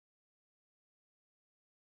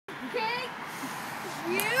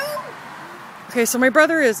Okay, so my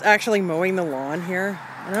brother is actually mowing the lawn here.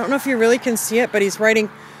 I don't know if you really can see it, but he's writing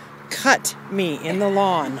 "cut me" in the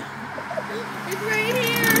lawn. It's right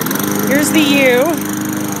here. Here's the U.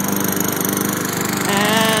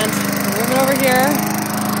 And moving over here.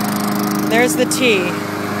 And there's the T.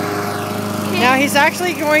 Now he's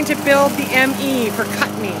actually going to build the ME for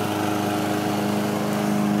cut me.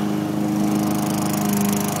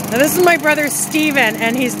 Now this is my brother Steven,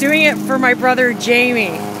 and he's doing it for my brother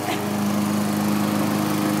Jamie.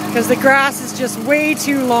 Because the grass is just way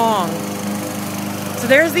too long. So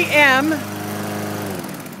there's the M.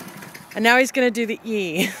 And now he's going to do the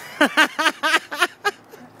E.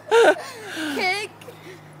 Kick.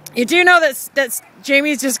 You do know that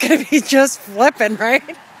Jamie's just going to be just flipping, right?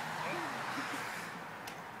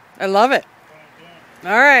 I love it.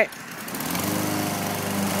 All right.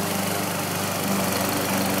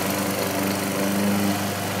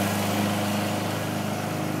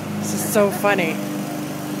 This is so funny.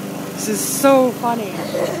 This is so funny.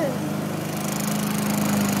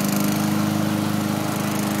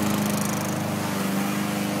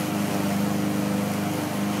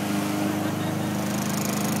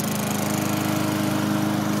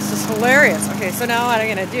 This is hilarious. Okay, so now what I'm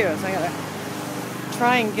going to do is I'm going to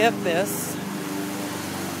try and get this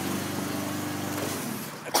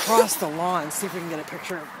across the lawn. See if we can get a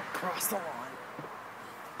picture of across the lawn.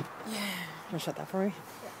 Yeah. Can you shut that for me?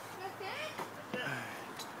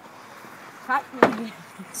 Cut me.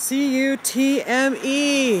 C-U-T-M-E.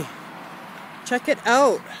 Check it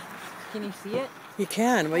out. Can you see it? You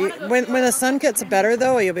can. Well, when the sun gets better,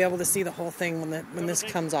 though, you'll be able to see the whole thing when this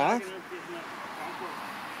comes off.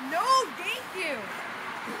 No, thank you.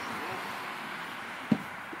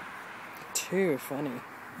 Too funny.